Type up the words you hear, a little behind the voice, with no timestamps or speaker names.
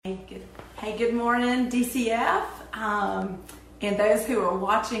Hey, good morning, DCF, and those who are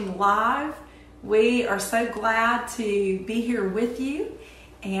watching live. We are so glad to be here with you,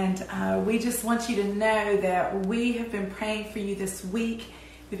 and we just want you to know that we have been praying for you this week.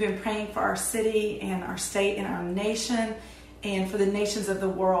 We've been praying for our city and our state and our nation and for the nations of the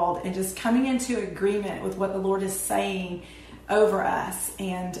world, and just coming into agreement with what the Lord is saying over us.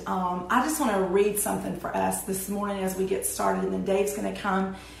 And I just want to read something for us this morning as we get started, and then Dave's going to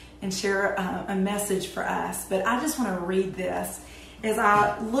come and share a message for us. But I just want to read this as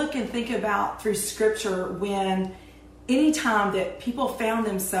I look and think about through Scripture when anytime that people found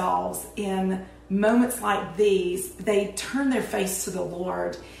themselves in moments like these, they turned their face to the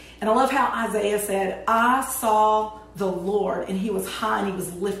Lord. And I love how Isaiah said, I saw the Lord, and he was high and he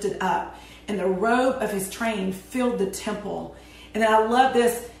was lifted up, and the robe of his train filled the temple. And then I love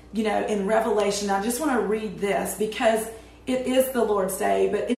this, in Revelation. I just want to read this because it is the Lord's Day,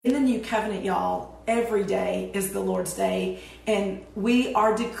 but in the New Covenant, y'all, every day is the Lord's Day, and we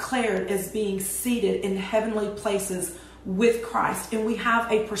are declared as being seated in heavenly places with Christ, and we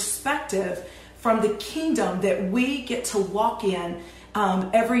have a perspective from the kingdom that we get to walk in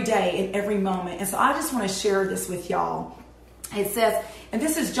every day and every moment. And so I just want to share this with y'all. It says, and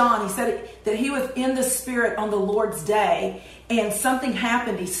this is John, he said that he was in the Spirit on the Lord's day, and something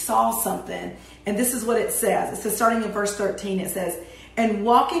happened. He saw something. And this is what it says. It says, starting in verse 13, it says, and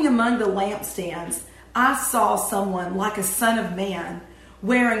walking among the lampstands, I saw someone like a son of man,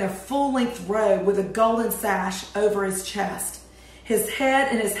 wearing a full-length robe with a golden sash over his chest. His head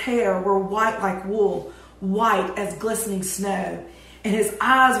and his hair were white like wool, white as glistening snow. And his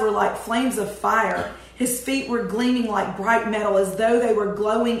eyes were like flames of fire. His feet were gleaming like bright metal, as though they were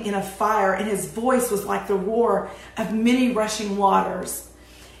glowing in a fire. And his voice was like the roar of many rushing waters.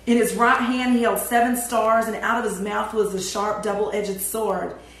 In his right hand he held 7 stars, and out of his mouth was a sharp double-edged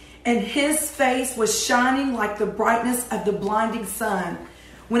sword. And his face was shining like the brightness of the blinding sun.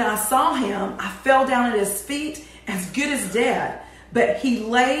 When I saw him, I fell down at his feet as good as dead. But he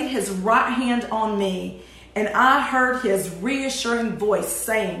laid his right hand on me, and I heard his reassuring voice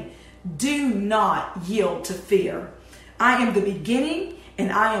saying, do not yield to fear. I am the beginning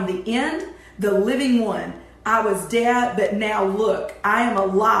and I am the end, the living one. I was dead, but now look, I am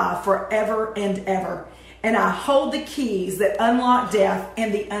alive forever and ever. And I hold the keys that unlock death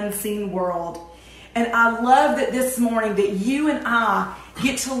and the unseen world. And I love that this morning that you and I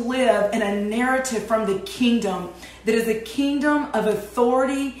get to live in a narrative from the kingdom that is a kingdom of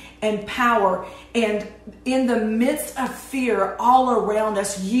authority and power. And in the midst of fear all around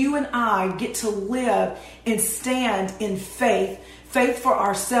us, you and I get to live and stand in faith. Faith for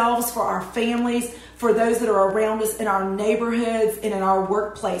ourselves, for our families, for those that are around us in our neighborhoods and in our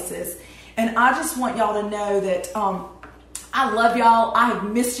workplaces. And I just want y'all to know that I love y'all. I have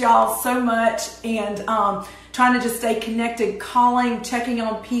missed y'all so much, and trying to just stay connected, calling, checking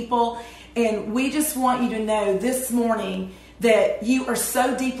on people. And we just want you to know this morning that you are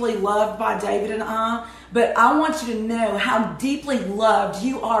so deeply loved by David and I, but I want you to know how deeply loved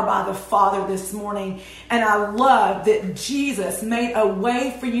you are by the Father this morning. And I love that Jesus made a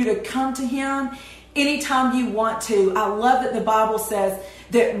way for you to come to him anytime you want to. I love that the Bible says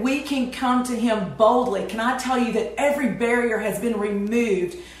that we can come to him boldly. Can I tell you that every barrier has been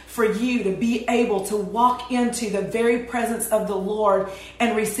removed for you to be able to walk into the very presence of the Lord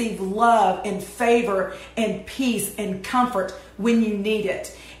and receive love and favor and peace and comfort when you need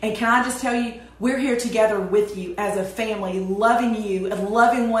it. And can I just tell you, we're here together with you as a family, loving you and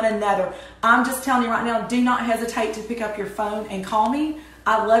loving one another. I'm just telling you right now, do not hesitate to pick up your phone and call me.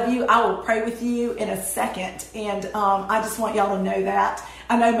 I love you. I will pray with you in a second. And I just want y'all to know that.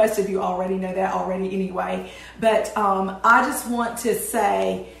 I know most of you already know that already anyway. But I just want to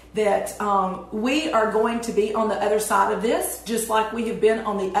say that we are going to be on the other side of this, just like we have been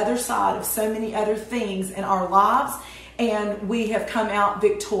on the other side of so many other things in our lives. And we have come out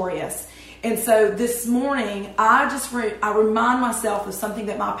victorious. And so this morning, I remind myself of something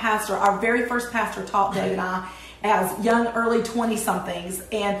that my pastor, our very first pastor, taught Dave and I as young, early 20-somethings.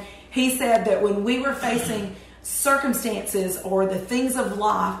 And he said that when we were facing circumstances or the things of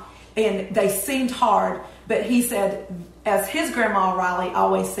life, and they seemed hard, but he said, as his grandma Riley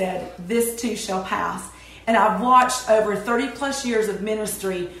always said, this too shall pass. And I've watched over 30 plus years of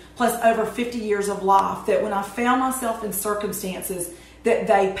ministry, plus over 50 years of life, that when I found myself in circumstances, that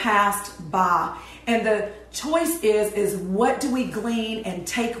they passed by. And the choice is what do we glean and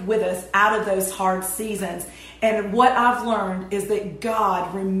take with us out of those hard seasons? And what I've learned is that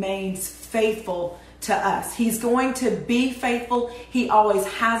God remains faithful to us. He's going to be faithful. He always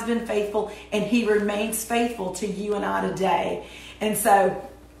has been faithful, and he remains faithful to you and I today. And so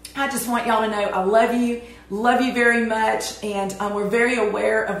I just want y'all to know I love you very much, and we're very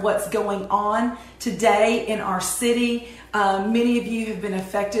aware of what's going on today in our city. Many of you have been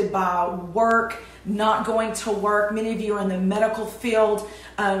affected by work, not going to work. Many of you are in the medical field.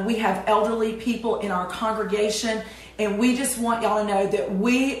 We have elderly people in our congregation, and we just want y'all to know that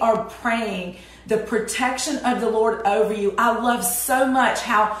we are praying the protection of the Lord over you. I love so much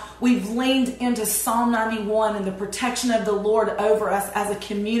how we've leaned into Psalm 91 and the protection of the Lord over us as a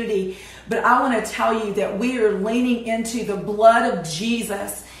community. But I want to tell you that we are leaning into the blood of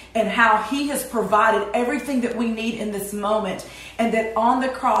Jesus and how he has provided everything that we need in this moment. And that on the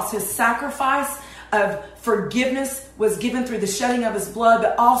cross, his sacrifice of forgiveness was given through the shedding of his blood,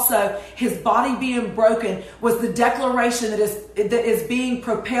 but also his body being broken was the declaration that is being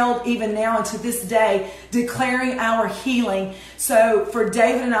propelled even now into this day, declaring our healing. So for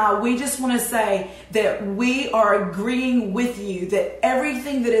David and I, we just want to say that we are agreeing with you that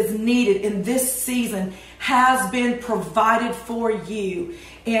everything that is needed in this season has been provided for you.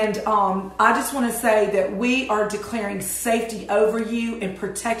 And I just want to say that we are declaring safety over you and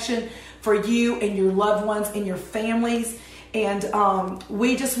protection for you and your loved ones and your families. And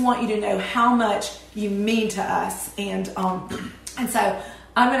we just want you to know how much you mean to us. And so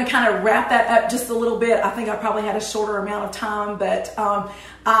I'm going to kind of wrap that up just a little bit. I think I probably had a shorter amount of time, but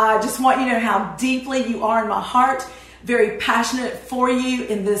I just want you to know how deeply you are in my heart, very passionate for you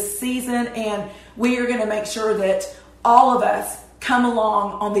in this season. And we are going to make sure that all of us come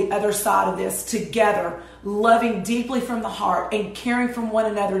along on the other side of this together, loving deeply from the heart and caring from one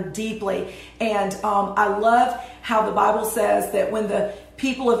another deeply. And I love how the Bible says that when the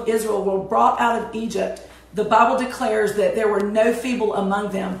people of Israel were brought out of Egypt, the Bible declares that there were no feeble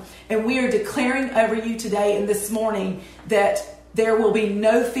among them. And we are declaring over you today and this morning that there will be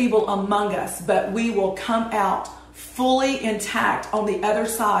no feeble among us, but we will come out fully intact on the other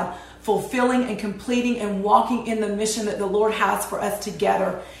side, fulfilling and completing and walking in the mission that the Lord has for us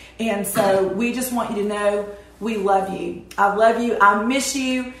together. And so we just want you to know we love you. I love you. I miss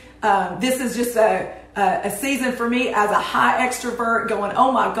you. This is just a season for me as a high extrovert going,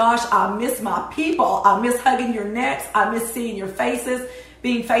 oh my gosh, I miss my people. I miss hugging your necks. I miss seeing your faces,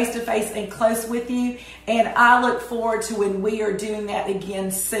 being face to face and close with you. And I look forward to when we are doing that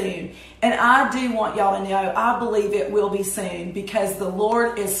again soon. And I do want y'all to know, I believe it will be soon because the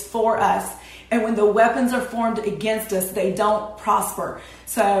Lord is for us. And when the weapons are formed against us, they don't prosper.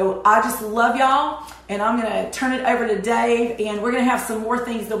 So I just love y'all. And I'm going to turn it over to Dave. And we're going to have some more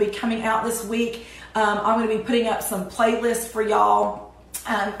things that'll be coming out this week. I'm going to be putting up some playlists for y'all.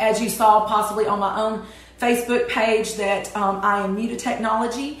 As you saw possibly on my own Facebook page that I am new to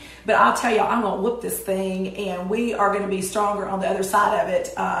technology, but I'll tell y'all, I'm going to whoop this thing and we are going to be stronger on the other side of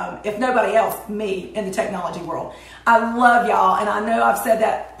it. If nobody else, me in the technology world. I love y'all. And I know I've said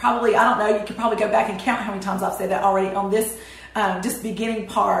that probably, I don't know, you can probably go back and count how many times I've said that already on this just beginning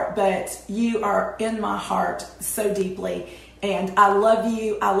part, but you are in my heart so deeply. And I love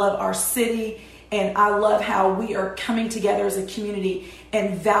you. I love our city. And I love how we are coming together as a community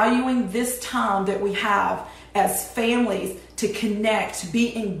and valuing this time that we have as families to connect, to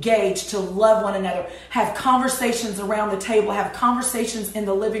be engaged, to love one another, have conversations around the table, have conversations in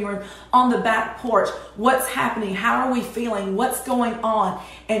the living room, on the back porch. What's happening? How are we feeling? What's going on?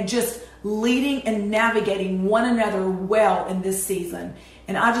 And just leading and navigating one another well in this season.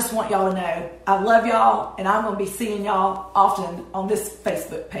 And I just want y'all to know I love y'all, and I'm going to be seeing y'all often on this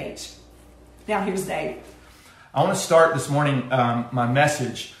Facebook page. Now here's Dave. I want to start this morning my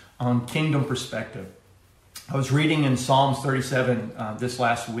message on kingdom perspective. I was reading in Psalms 37 this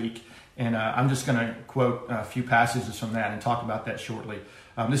last week, and I'm just going to quote a few passages from that and talk about that shortly.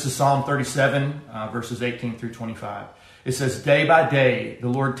 This is Psalm 37, verses 18 through 25. It says, "Day by day the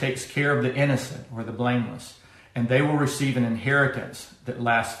Lord takes care of the innocent or the blameless, and they will receive an inheritance that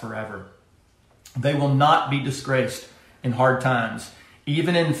lasts forever. They will not be disgraced in hard times.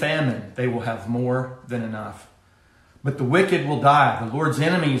 Even in famine, they will have more than enough. But the wicked will die. The Lord's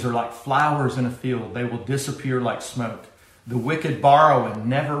enemies are like flowers in a field. They will disappear like smoke. The wicked borrow and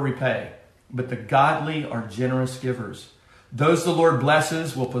never repay, but the godly are generous givers. Those the Lord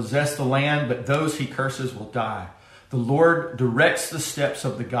blesses will possess the land, but those he curses will die. The Lord directs the steps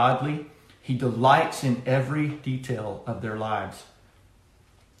of the godly. He delights in every detail of their lives."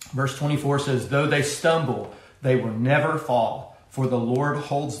 Verse 24 says, "Though they stumble, they will never fall, for the Lord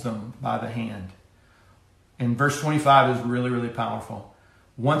holds them by the hand." And verse 25 is really, really powerful.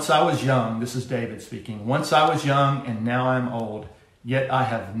 "Once I was young," this is David speaking, "once I was young and now I am old, yet I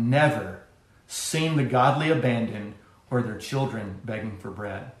have never seen the godly abandoned or their children begging for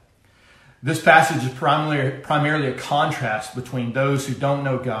bread." This passage is primarily a contrast between those who don't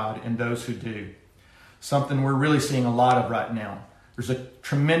know God and those who do. Something we're really seeing a lot of right now. There's a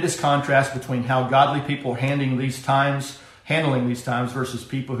tremendous contrast between how godly people are handling these times versus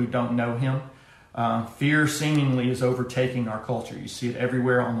people who don't know Him. Fear seemingly is overtaking our culture. You see it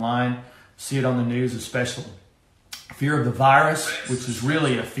everywhere online, see it on the news especially. Fear of the virus, which is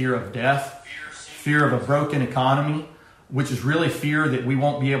really a fear of death. Fear of a broken economy, which is really fear that we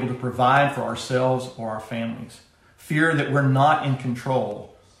won't be able to provide for ourselves or our families. Fear that we're not in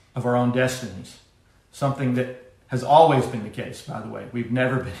control of our own destinies. Something that has always been the case, by the way. We've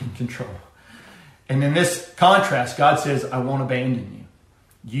never been in control. And in this contrast, God says, I won't abandon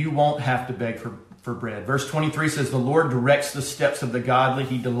you. You won't have to beg for bread. Verse 23 says, the Lord directs the steps of the godly.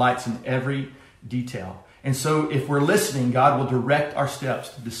 He delights in every detail. And so if we're listening, God will direct our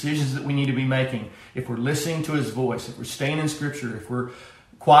steps, the decisions that we need to be making. If we're listening to His voice, if we're staying in Scripture, if we're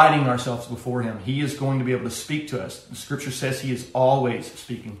quieting ourselves before Him, He is going to be able to speak to us. The Scripture says He is always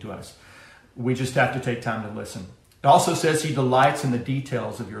speaking to us. We just have to take time to listen. It also says He delights in the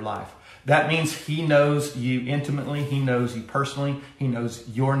details of your life. That means He knows you intimately. He knows you personally. He knows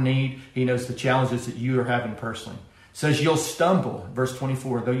your need. He knows the challenges that you are having personally. It says you'll stumble. Verse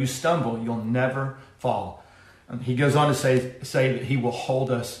 24, though you stumble, you'll never fall. And He goes on to say that He will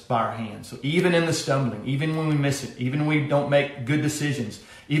hold us by our hands. So even in the stumbling, even when we miss it, even when we don't make good decisions,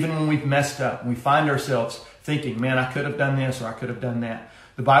 even when we've messed up, we find ourselves thinking, man, I could have done this or I could have done that.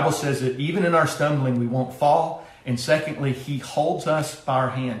 The Bible says that even in our stumbling, we won't fall. And secondly, He holds us by our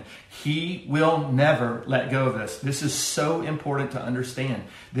hand. He will never let go of us. This is so important to understand,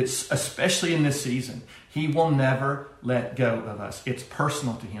 that especially in this season, He will never let go of us. It's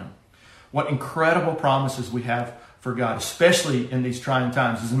personal to Him. What incredible promises we have for God, especially in these trying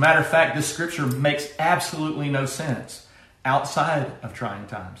times. As a matter of fact, this scripture makes absolutely no sense outside of trying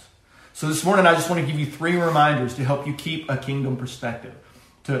times. So this morning, I just want to give you 3 reminders to help you keep a kingdom perspective.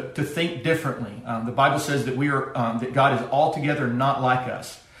 To think differently. The Bible says that that God is altogether not like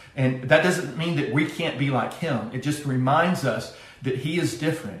us. And that doesn't mean that we can't be like Him. It just reminds us that He is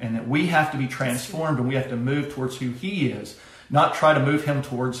different and that we have to be transformed and we have to move towards who He is, not try to move Him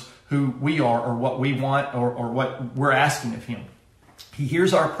towards who we are or what we want or what we're asking of Him. He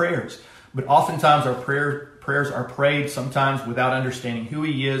hears our prayers, but oftentimes our prayers are prayed sometimes without understanding who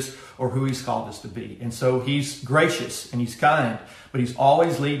He is or who He's called us to be. And so He's gracious and He's kind, but He's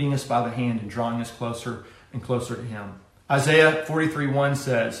always leading us by the hand and drawing us closer and closer to Him. Isaiah 43:1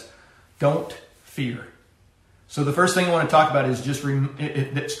 says, don't fear. So the first thing I want to talk about is just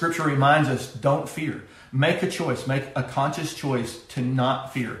that Scripture reminds us, don't fear. Make a choice. Make a conscious choice to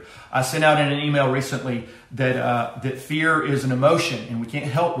not fear. I sent out in an email recently that fear is an emotion, and we can't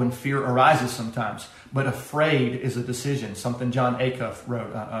help when fear arises sometimes. But afraid is a decision, something John Acuff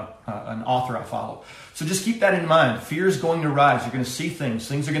wrote, an author I follow. So just keep that in mind. Fear is going to rise. You're going to see things.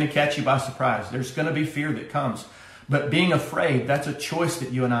 Things are going to catch you by surprise. There's going to be fear that comes. But being afraid, that's a choice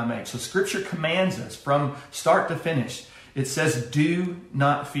that you and I make. So Scripture commands us from start to finish. It says, do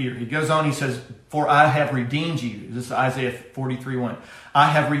not fear. He goes on, he says, for I have redeemed you. This is Isaiah 43:1. I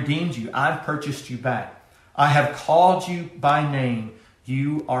have redeemed you. I've purchased you back. I have called you by name.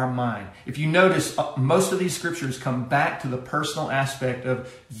 You are mine. If you notice, most of these scriptures come back to the personal aspect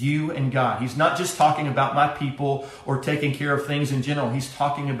of you and God. He's not just talking about my people or taking care of things in general. He's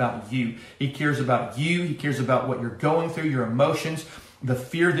talking about you. He cares about you. He cares about what you're going through, your emotions, the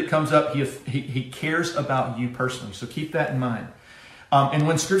fear that comes up. He cares about you personally. So keep that in mind. And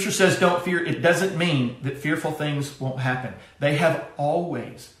when Scripture says don't fear, it doesn't mean that fearful things won't happen. They have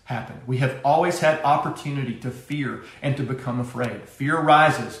always happened. We have always had opportunity to fear and to become afraid. Fear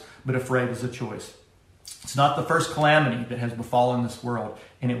rises, but afraid is a choice. It's not the first calamity that has befallen this world,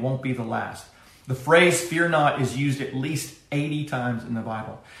 and it won't be the last. The phrase fear not is used at least 80 times in the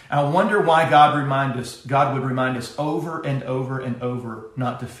Bible. And I wonder why God would remind us over and over and over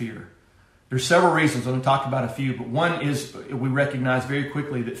not to fear. There's several reasons. I'm going to talk about a few, but one is we recognize very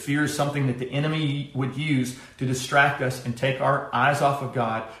quickly that fear is something that the enemy would use to distract us and take our eyes off of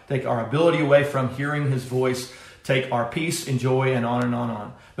God, take our ability away from hearing His voice, take our peace and joy, and on and on and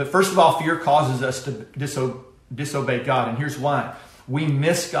on. But first of all, fear causes us to disobey God, and here's why. We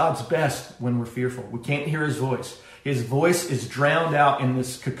miss God's best when we're fearful. We can't hear His voice. His voice is drowned out in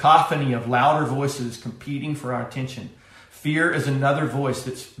this cacophony of louder voices competing for our attention. Fear is another voice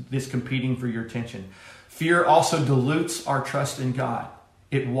that's competing for your attention. Fear also dilutes our trust in God.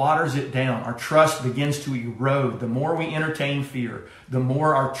 It waters it down. Our trust begins to erode. The more we entertain fear, the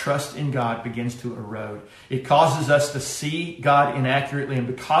more our trust in God begins to erode. It causes us to see God inaccurately, and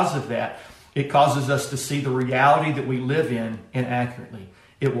because of that, it causes us to see the reality that we live in inaccurately.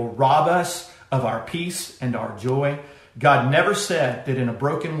 It will rob us of our peace and our joy. God never said that in a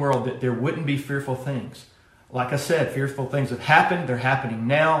broken world that there wouldn't be fearful things. Like I said, fearful things have happened. They're happening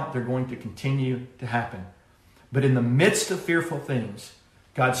now. They're going to continue to happen. But in the midst of fearful things,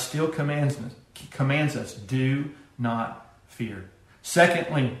 God still commands us, do not fear.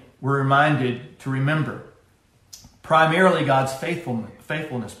 Secondly, we're reminded to remember primarily God's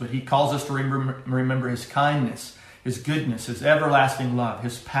faithfulness, but he calls us to remember his kindness, his goodness, his everlasting love,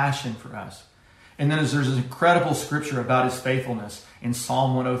 his passion for us. And then there's an incredible scripture about his faithfulness in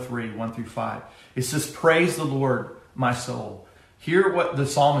Psalm 103, 1 through 5. It says, praise the Lord, my soul. Hear what the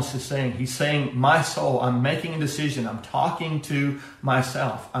psalmist is saying. He's saying, my soul, I'm making a decision. I'm talking to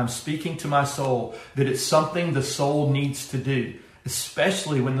myself. I'm speaking to my soul that it's something the soul needs to do,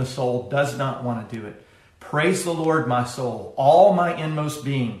 especially when the soul does not want to do it. Praise the Lord, my soul. All my inmost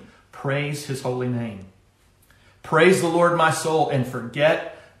being, praise his holy name. Praise the Lord, my soul, and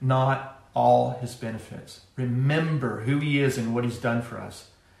forget not all his benefits. Remember who he is and what he's done for us.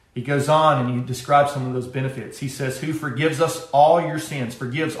 He goes on and he describes some of those benefits. He says, who forgives all your sins,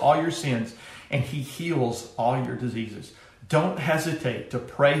 and he heals all your diseases. Don't hesitate to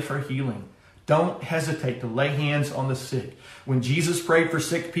pray for healing. Don't hesitate to lay hands on the sick. When Jesus prayed for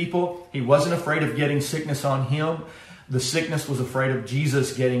sick people, he wasn't afraid of getting sickness on him. The sickness was afraid of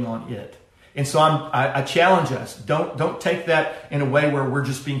Jesus getting on it. And so I challenge us, don't take that in a way where we're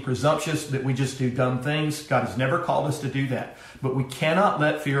just being presumptuous, that we just do dumb things. God has never called us to do that. But we cannot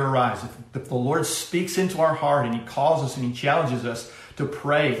let fear arise. If the Lord speaks into our heart and he calls us and he challenges us to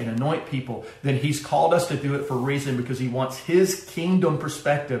pray and anoint people, then he's called us to do it for a reason, because he wants his kingdom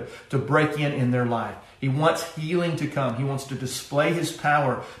perspective to break in their life. He wants healing to come. He wants to display his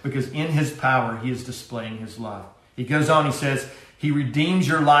power, because in his power he is displaying his love. He goes on, he says, he redeems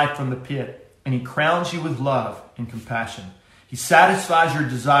your life from the pit, and he crowns you with love and compassion. He satisfies your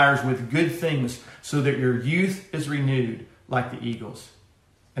desires with good things so that your youth is renewed like the eagles.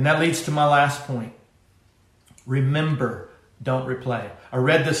 And that leads to my last point. Remember, don't replay. I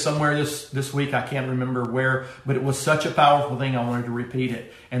read this somewhere this week. I can't remember where, but it was such a powerful thing I wanted to repeat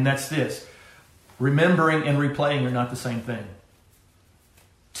it. And that's this. Remembering and replaying are not the same thing.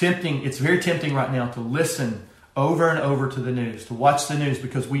 It's very tempting right now to listen over and over to the news, to watch the news,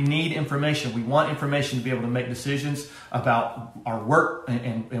 because we need information. We want information to be able to make decisions about our work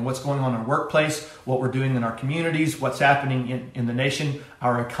and what's going on in our workplace, what we're doing in our communities, what's happening in the nation,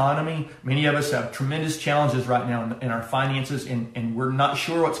 our economy. Many of us have tremendous challenges right now in our finances, and we're not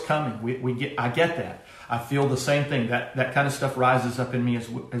sure what's coming. I get that. I feel the same thing. That kind of stuff rises up in me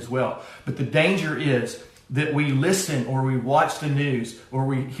as well. But the danger is that we listen or we watch the news or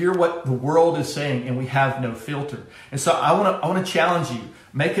we hear what the world is saying and we have no filter. And so I want to challenge you.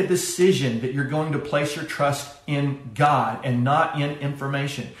 Make a decision that you're going to place your trust in God and not in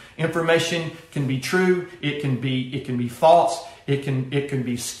information. Information can be true. It can be false. It can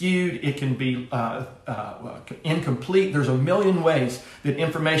be skewed. It can be incomplete. There's a million ways that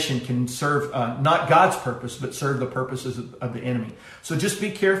information can serve not God's purpose, but serve the purposes of the enemy. So just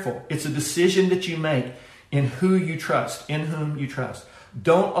be careful. It's a decision that you make in who you trust, in whom you trust.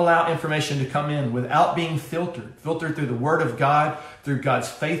 Don't allow information to come in without being filtered through the Word of God, through God's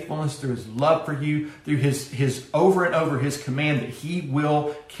faithfulness, through his love for you, through his over and over his command that he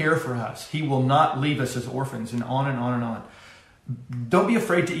will care for us. He will not leave us as orphans, and on and on and on. Don't be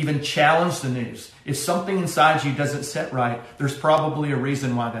afraid to even challenge the news. If something inside you doesn't set right, there's probably a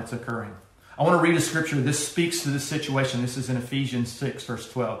reason why that's occurring. I want to read a scripture. This speaks to this situation. This is in Ephesians 6,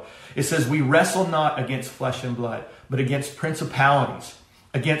 verse 12. It says, we wrestle not against flesh and blood, but against principalities,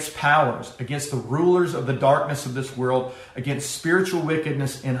 against powers, against the rulers of the darkness of this world, against spiritual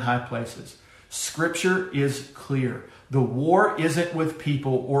wickedness in high places. Scripture is clear. The war isn't with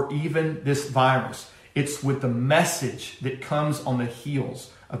people or even this virus. It's with the message that comes on the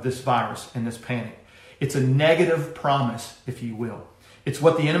heels of this virus and this panic. It's a negative promise, if you will. It's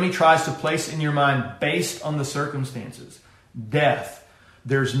what the enemy tries to place in your mind based on the circumstances. Death.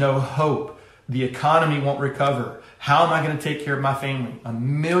 There's no hope. The economy won't recover. How am I going to take care of my family? A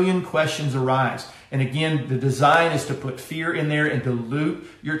million questions arise. And again, the design is to put fear in there and dilute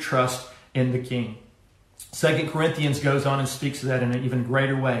your trust in the King. 2 Corinthians goes on and speaks to that in an even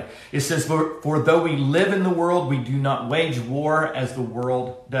greater way. It says, for though we live in the world, we do not wage war as the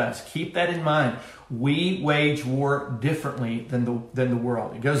world does. Keep that in mind. We wage war differently than the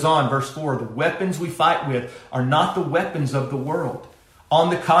world. It goes on, verse 4, the weapons we fight with are not the weapons of the world. On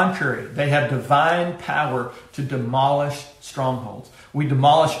the contrary, they have divine power to demolish strongholds. We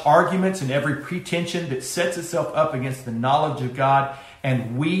demolish arguments and every pretension that sets itself up against the knowledge of God,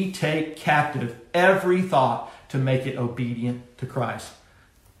 and we take captive every thought to make it obedient to Christ.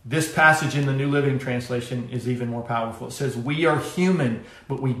 This passage in the New Living Translation is even more powerful. It says, we are human,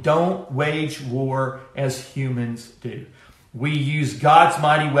 but we don't wage war as humans do. We use God's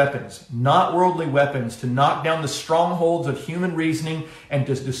mighty weapons, not worldly weapons, to knock down the strongholds of human reasoning and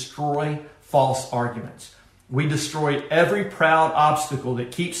to destroy false arguments. We destroy every proud obstacle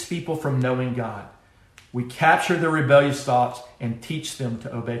that keeps people from knowing God. We capture their rebellious thoughts and teach them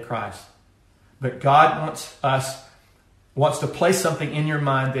to obey Christ. But God wants to place something in your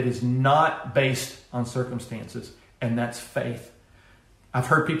mind that is not based on circumstances, and that's faith. I've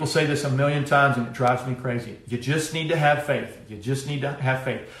heard people say this a million times, and it drives me crazy. You just need to have faith. You just need to have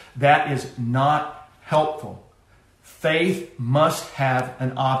faith. That is not helpful. Faith must have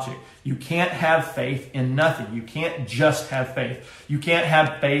an object. You can't have faith in nothing. You can't just have faith. You can't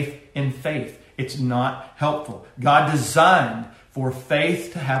have faith in faith. It's not helpful. God designed for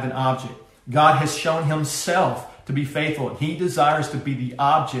faith to have an object. God has shown himself to be faithful. He desires to be the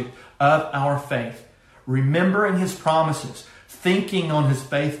object of our faith. Remembering his promises, thinking on his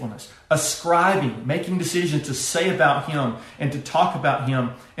faithfulness, ascribing, making decisions to say about him and to talk about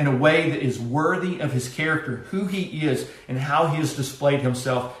him in a way that is worthy of his character, who he is, and how he has displayed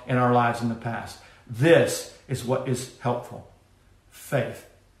himself in our lives in the past. This is what is helpful. Faith.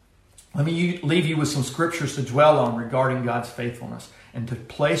 Let me leave you with some scriptures to dwell on regarding God's faithfulness and to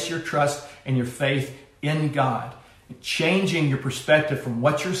place your trust and your faith in God, changing your perspective from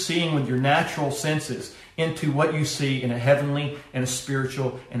what you're seeing with your natural senses into what you see in a heavenly and a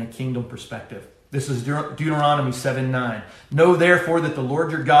spiritual and a kingdom perspective. This is Deuteronomy 7:9. Know therefore that the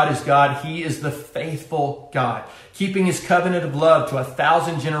Lord your God is God. He is the faithful God, keeping his covenant of love to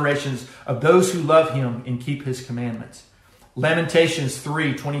 1,000 generations of those who love him and keep his commandments. Lamentations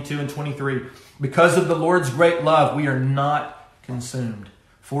 3:22 and 23. Because of the Lord's great love, we are not consumed,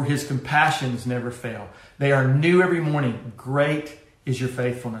 for his compassions never fail. They are new every morning. Great is your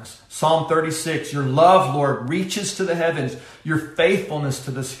faithfulness. Psalm 36. Your love, Lord, reaches to the heavens, your faithfulness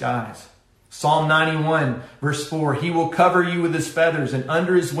to the skies. Psalm 91, verse 4, he will cover you with his feathers, and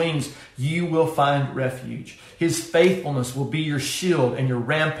under his wings you will find refuge. His faithfulness will be your shield and your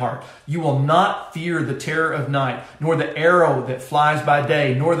rampart. You will not fear the terror of night, nor the arrow that flies by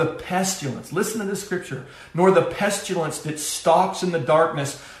day, nor the pestilence. Listen to this scripture. Nor the pestilence that stalks in the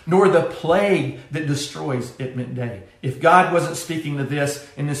darkness, nor the plague that destroys at midday. If God wasn't speaking to this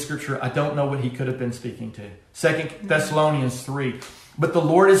in this scripture, I don't know what he could have been speaking to. 2 Thessalonians 3. But the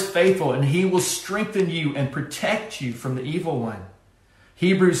Lord is faithful, and he will strengthen you and protect you from the evil one.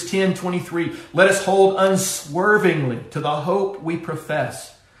 Hebrews 10:23. Let us hold unswervingly to the hope we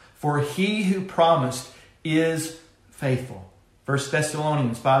profess, for he who promised is faithful. 1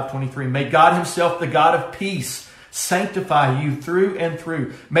 Thessalonians 5:23. May God himself, the God of peace, sanctify you through and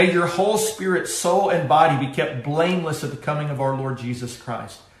through. May your whole spirit, soul, and body be kept blameless at the coming of our Lord Jesus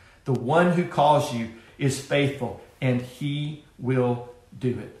Christ. The one who calls you is faithful, and he will do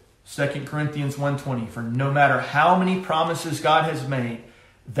it. 2 Corinthians 1:20. For no matter how many promises God has made,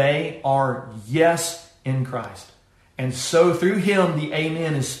 they are yes in Christ. And so through him, the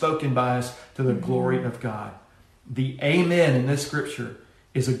amen is spoken by us to the glory of God. The amen in this scripture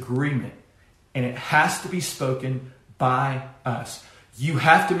is agreement, and it has to be spoken by us. You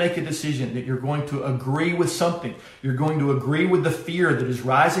have to make a decision that you're going to agree with something. You're going to agree with the fear that is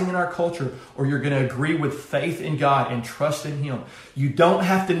rising in our culture, or you're going to agree with faith in God and trust in him. You don't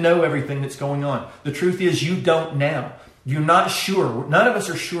have to know everything that's going on. The truth is, you don't now. You're not sure. None of us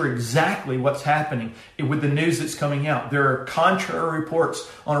are sure exactly what's happening with the news that's coming out. There are contrary reports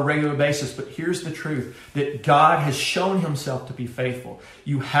on a regular basis, but here's the truth, that God has shown himself to be faithful.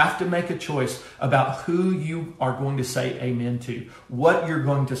 You have to make a choice about who you are going to say amen to, what you're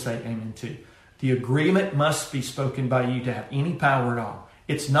going to say amen to. The agreement must be spoken by you to have any power at all.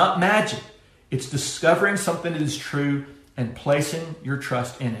 It's not magic. It's discovering something that is true and placing your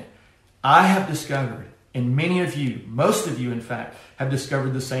trust in it. I have discovered, and many of you, most of you in fact, have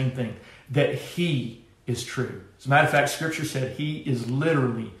discovered the same thing, that he is true. As a matter of fact, scripture said he is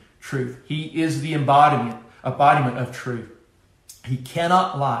literally truth. He is the embodiment of truth. He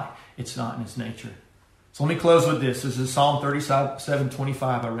cannot lie. It's not in his nature. So let me close with this. This is Psalm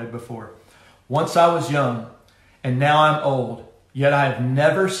 37:25 I read before. Once I was young, and now I'm old, yet I have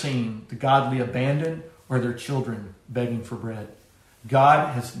never seen the godly abandoned or their children begging for bread.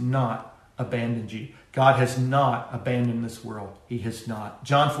 God has not abandoned you. God has not abandoned this world. He has not.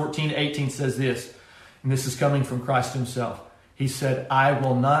 John 14:18 says this, and this is coming from Christ himself. He said, I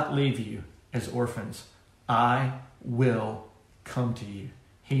will not leave you as orphans. I will come to you.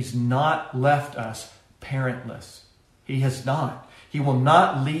 He's not left us parentless. He has not. He will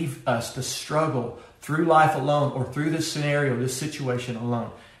not leave us to struggle through life alone or through this scenario, this situation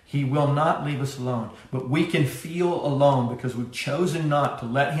alone. He will not leave us alone. But we can feel alone because we've chosen not to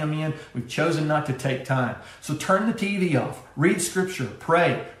let him in. We've chosen not to take time. So turn the TV off. Read scripture.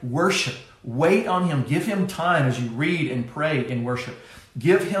 Pray. Worship. Wait on him. Give him time as you read and pray and worship.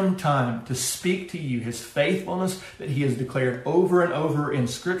 Give him time to speak to you his faithfulness that he has declared over and over in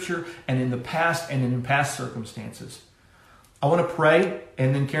scripture and in the past and in past circumstances. I want to pray,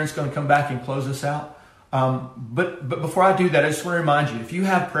 and then Karen's going to come back and close us out. But before I do that, I just want to remind you, if you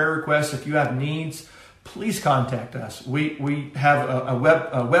have prayer requests, if you have needs, please contact us. We have a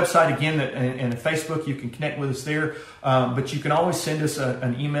website again and a Facebook. You can connect with us there. But you can always send us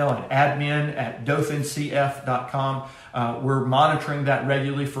an email at admin@dothancf.com. We're monitoring that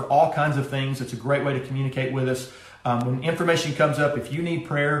regularly for all kinds of things. It's a great way to communicate with us. When information comes up, if you need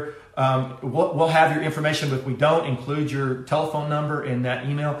prayer, we'll have your information, but if we don't, include your telephone number in that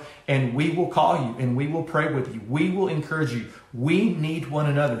email, and we will call you and we will pray with you. We will encourage you. We need one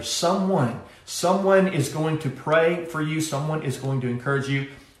another. Someone is going to pray for you. Someone is going to encourage you.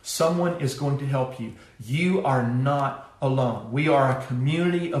 Someone is going to help you. You are not alone. We are a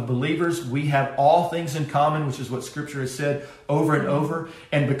community of believers. We have all things in common, which is what Scripture has said over and over.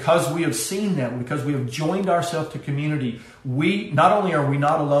 And because we have seen that, because we have joined ourselves to community, we not only are we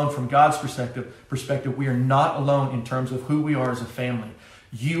not alone from God's perspective, we are not alone in terms of who we are as a family.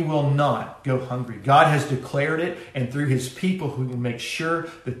 You will not go hungry. God has declared it, and through his people who will make sure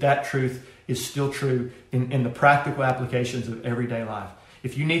that truth is still true in the practical applications of everyday life.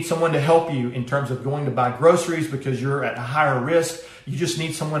 If you need someone to help you in terms of going to buy groceries because you're at a higher risk, you just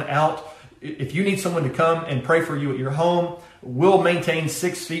need someone out. If you need someone to come and pray for you at your home, we'll maintain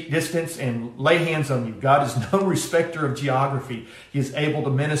 6 feet distance and lay hands on you. God is no respecter of geography. He is able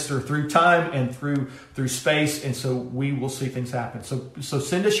to minister through time and through space, and so we will see things happen. So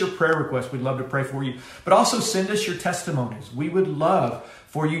send us your prayer requests. We'd love to pray for you. But also send us your testimonies. We would love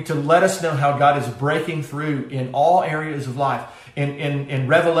for you to let us know how God is breaking through in all areas of life, in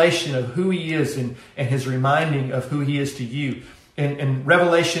revelation of who he is and his reminding of who he is to you. In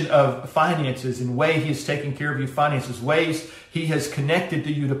revelation of finances, in way he has taken care of your finances, ways he has connected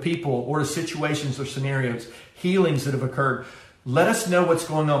to you to people or to situations or scenarios, healings that have occurred. Let us know what's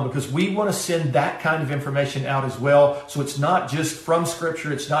going on, because we want to send that kind of information out as well. So it's not just from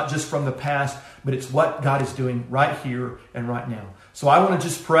Scripture, it's not just from the past, but it's what God is doing right here and right now. So I want to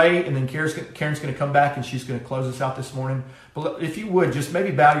just pray, and then Karen's going to come back and she's going to close us out this morning. But if you would, just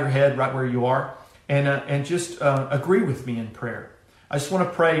maybe bow your head right where you are and just agree with me in prayer. I just want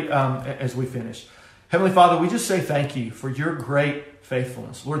to pray as we finish. Heavenly Father, we just say thank you for your great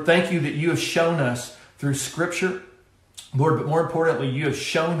faithfulness. Lord, thank you that you have shown us through Scripture, Lord, but more importantly, you have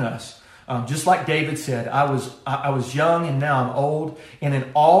shown us, just like David said, I was young and now I'm old. And in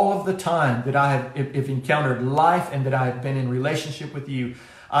all of the time that I have encountered life and that I have been in relationship with you,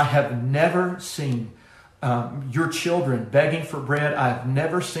 I have never seen your children begging for bread. I have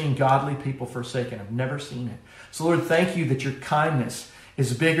never seen godly people forsaken. I've never seen it. So Lord, thank you that your kindness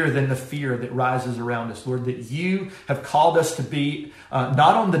is bigger than the fear that rises around us. Lord, that you have called us to be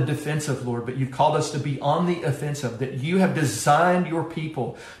not on the defensive, Lord, but you've called us to be on the offensive, that you have designed your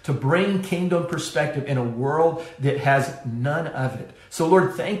people to bring kingdom perspective in a world that has none of it. So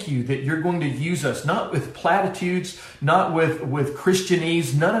Lord, thank you that you're going to use us, not with platitudes, not with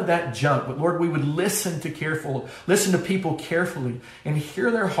Christianese, none of that junk, but Lord, we would listen to people carefully and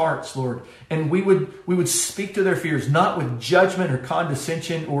hear their hearts, Lord, and we would speak to their fears, not with judgment or condescension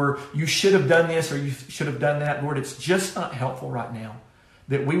or you should have done this or you should have done that. Lord, it's just not helpful right now.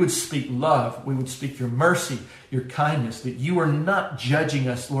 That we would speak love, we would speak your mercy, your kindness, that you are not judging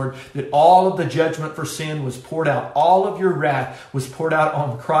us, Lord, that all of the judgment for sin was poured out, all of your wrath was poured out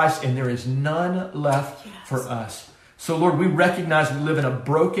on Christ, and there is none left for us. So, Lord, we recognize we live in a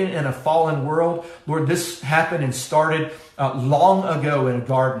broken and a fallen world. Lord, this happened and started long ago in a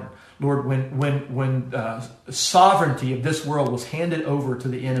garden. Lord, when sovereignty of this world was handed over to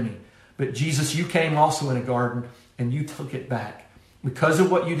the enemy. But Jesus, you came also in a garden and you took it back. Because of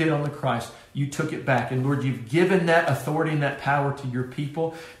what you did on the cross, you took it back. And Lord, you've given that authority and that power to your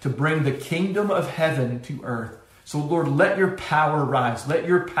people to bring the kingdom of heaven to earth. So Lord, let your power rise. Let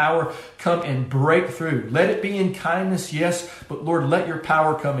your power come and break through. Let it be in kindness, yes, but Lord, let your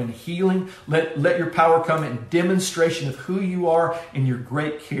power come in healing. Let your power come in demonstration of who you are and your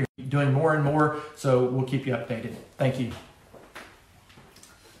great care. You're doing more and more, so we'll keep you updated. Thank you.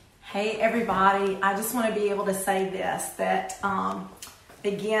 Hey everybody, I just want to be able to say this, that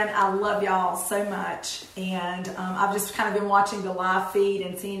again, I love y'all so much, and I've just kind of been watching the live feed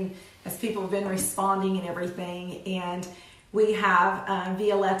and seeing as people have been responding and everything, and we have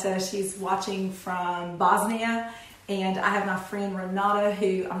Violetta, she's watching from Bosnia, And I have my friend Renata,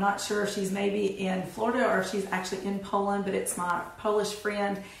 who I'm not sure if she's maybe in Florida or if she's actually in Poland, but it's my Polish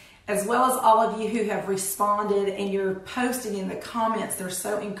friend, as well as all of you who have responded and you're posting in the comments. They're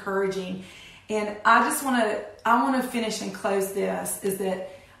so encouraging. And I want to finish and close this, is that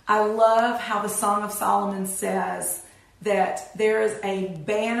I love how the Song of Solomon says that there is a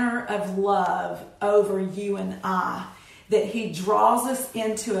banner of love over you and I, that he draws us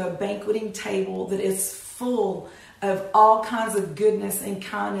into a banqueting table that is full of all kinds of goodness and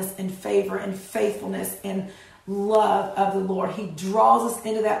kindness and favor and faithfulness and love of the Lord. He draws us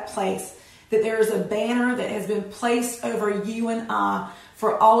into that place, that there is a banner that has been placed over you and I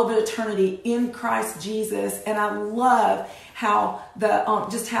for all of eternity in Christ Jesus. And I love how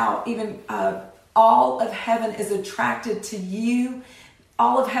all of heaven is attracted to you.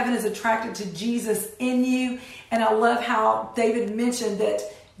 All of heaven is attracted to Jesus in you. And I love how David mentioned that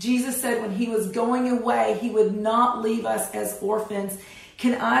Jesus said when he was going away, he would not leave us as orphans.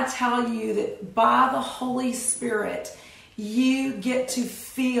 Can I tell you that by the Holy Spirit, you get to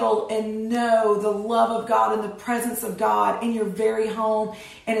feel and know the love of God and the presence of God in your very home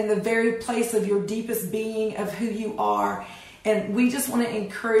and in the very place of your deepest being of who you are. And we just want to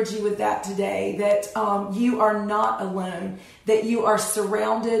encourage you with that today, that you are not alone, that you are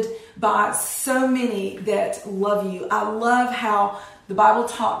surrounded by so many that love you. I love how the Bible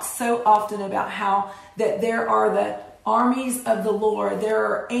talks so often about how that there are the armies of the Lord. There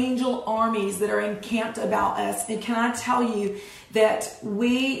are angel armies that are encamped about us. And can I tell you that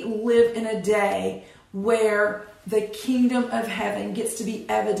we live in a day where the kingdom of heaven gets to be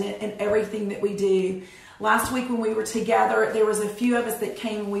evident in everything that we do. Last week when we were together, there was a few of us that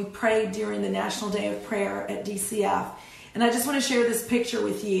came and we prayed during the National Day of Prayer at DCF. And I just want to share this picture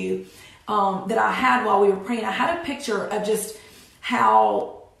with you that I had while we were praying. I had a picture of just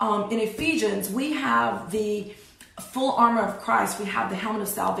how in Ephesians we have the full armor of Christ. We have the helmet of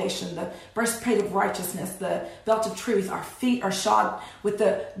salvation, the breastplate of righteousness, the belt of truth. Our feet are shod with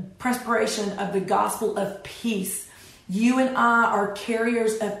the perspiration of the gospel of peace. You and I are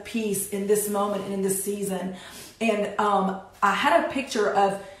carriers of peace in this moment and in this season. And I had a picture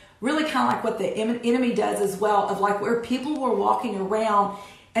of really kind of like what the enemy does as well, of like where people were walking around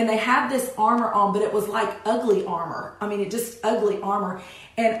and they had this armor on, but it was like ugly armor. I mean, it just ugly armor.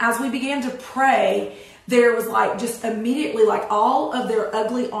 And as we began to pray, there was like just immediately like all of their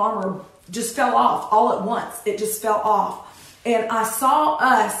ugly armor just fell off all at once. It just fell off. And I saw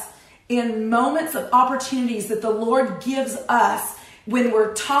us in moments of opportunities that the Lord gives us when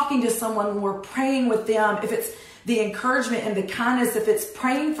we're talking to someone, when we're praying with them, if it's the encouragement and the kindness, if it's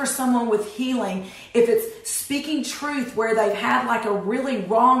praying for someone with healing, if it's speaking truth where they've had like a really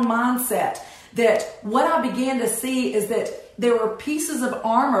wrong mindset, that what I began to see is that there were pieces of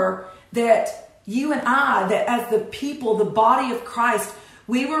armor that you and I, that as the people, the body of Christ,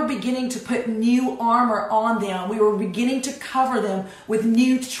 we were beginning to put new armor on them. We were beginning to cover them with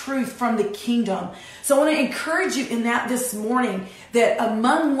new truth from the kingdom. So I want to encourage you in that this morning, that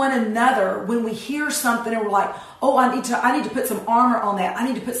among one another, when we hear something and we're like, oh, I need to put some armor on that. I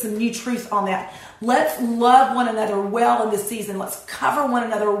need to put some new truth on that. Let's love one another well in this season. Let's cover one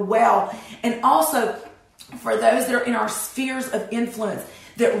another well. And also for those that are in our spheres of influence,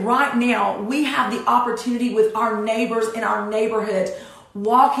 that right now we have the opportunity with our neighbors in our neighborhood,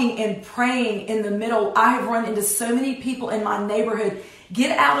 walking and praying in the middle. I have run into so many people in my neighborhood.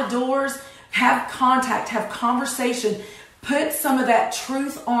 Get out of doors, have contact, have conversation, put some of that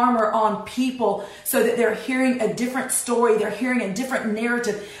truth armor on people so that they're hearing a different story, they're hearing a different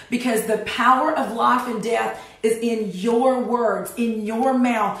narrative, because the power of life and death is in your words, in your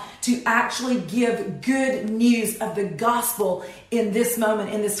mouth, to actually give good news of the gospel in this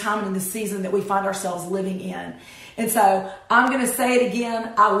moment, in this time, and in this season that we find ourselves living in. And so I'm going to say it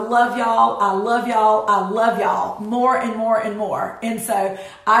again. I love y'all. I love y'all. I love y'all more and more and more. And so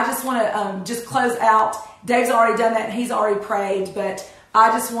I just want to just close out. Dave's already done that. He's already prayed. But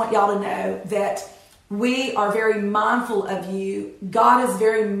I just want y'all to know that we are very mindful of you. God is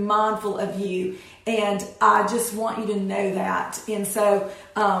very mindful of you. And I just want you to know that. And so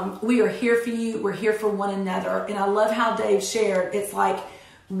we are here for you. We're here for one another. And I love how Dave shared. It's like,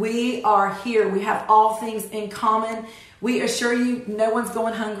 we are here. We have all things in common. We assure you no one's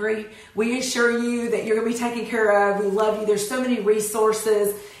going hungry. We assure you that you're going to be taken care of. We love you. There's so many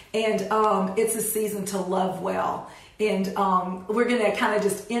resources, and it's a season to love well. And we're going to kind of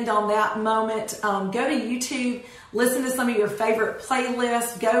just end on that moment. Go to YouTube, listen to some of your favorite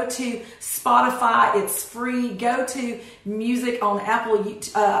playlists. Go to Spotify. It's free. Go to music on Apple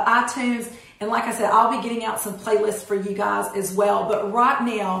iTunes. And like I said, I'll be getting out some playlists for you guys as well. But right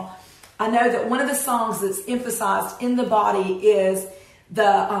now, I know that one of the songs that's emphasized in the body is the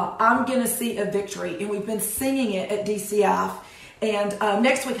I'm Gonna See a Victory, and we've been singing it at DCF. And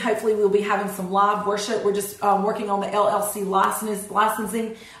next week, hopefully, we'll be having some live worship. We're just working on the LLC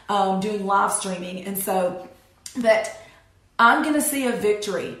licensing, doing live streaming. And so, but I'm going to see a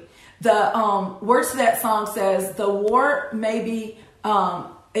victory. The words to that song says, the war may be,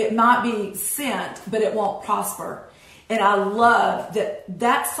 it might be sent, but it won't prosper. And I love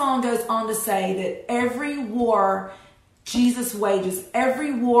that song goes on to say that every war Jesus wages,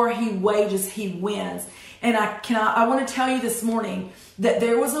 every war he wages, he wins. And I want to tell you this morning that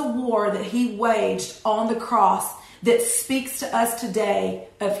there was a war that he waged on the cross that speaks to us today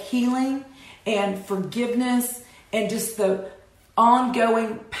of healing and forgiveness and just the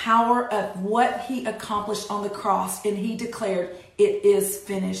ongoing power of what he accomplished on the cross. And he declared, it is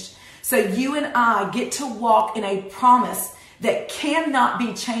finished. So you and I get to walk in a promise that cannot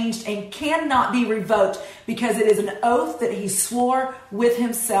be changed and cannot be revoked, because it is an oath that he swore with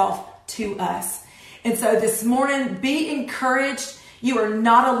himself to us. And so this morning, be encouraged. You are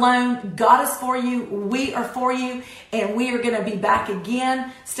not alone. God is for you. We are for you. And we are going to be back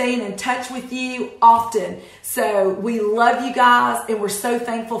again, staying in touch with you often. So we love you guys, and we're so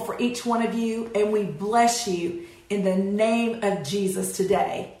thankful for each one of you. And we bless you in the name of Jesus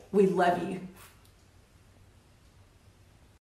today. We love you.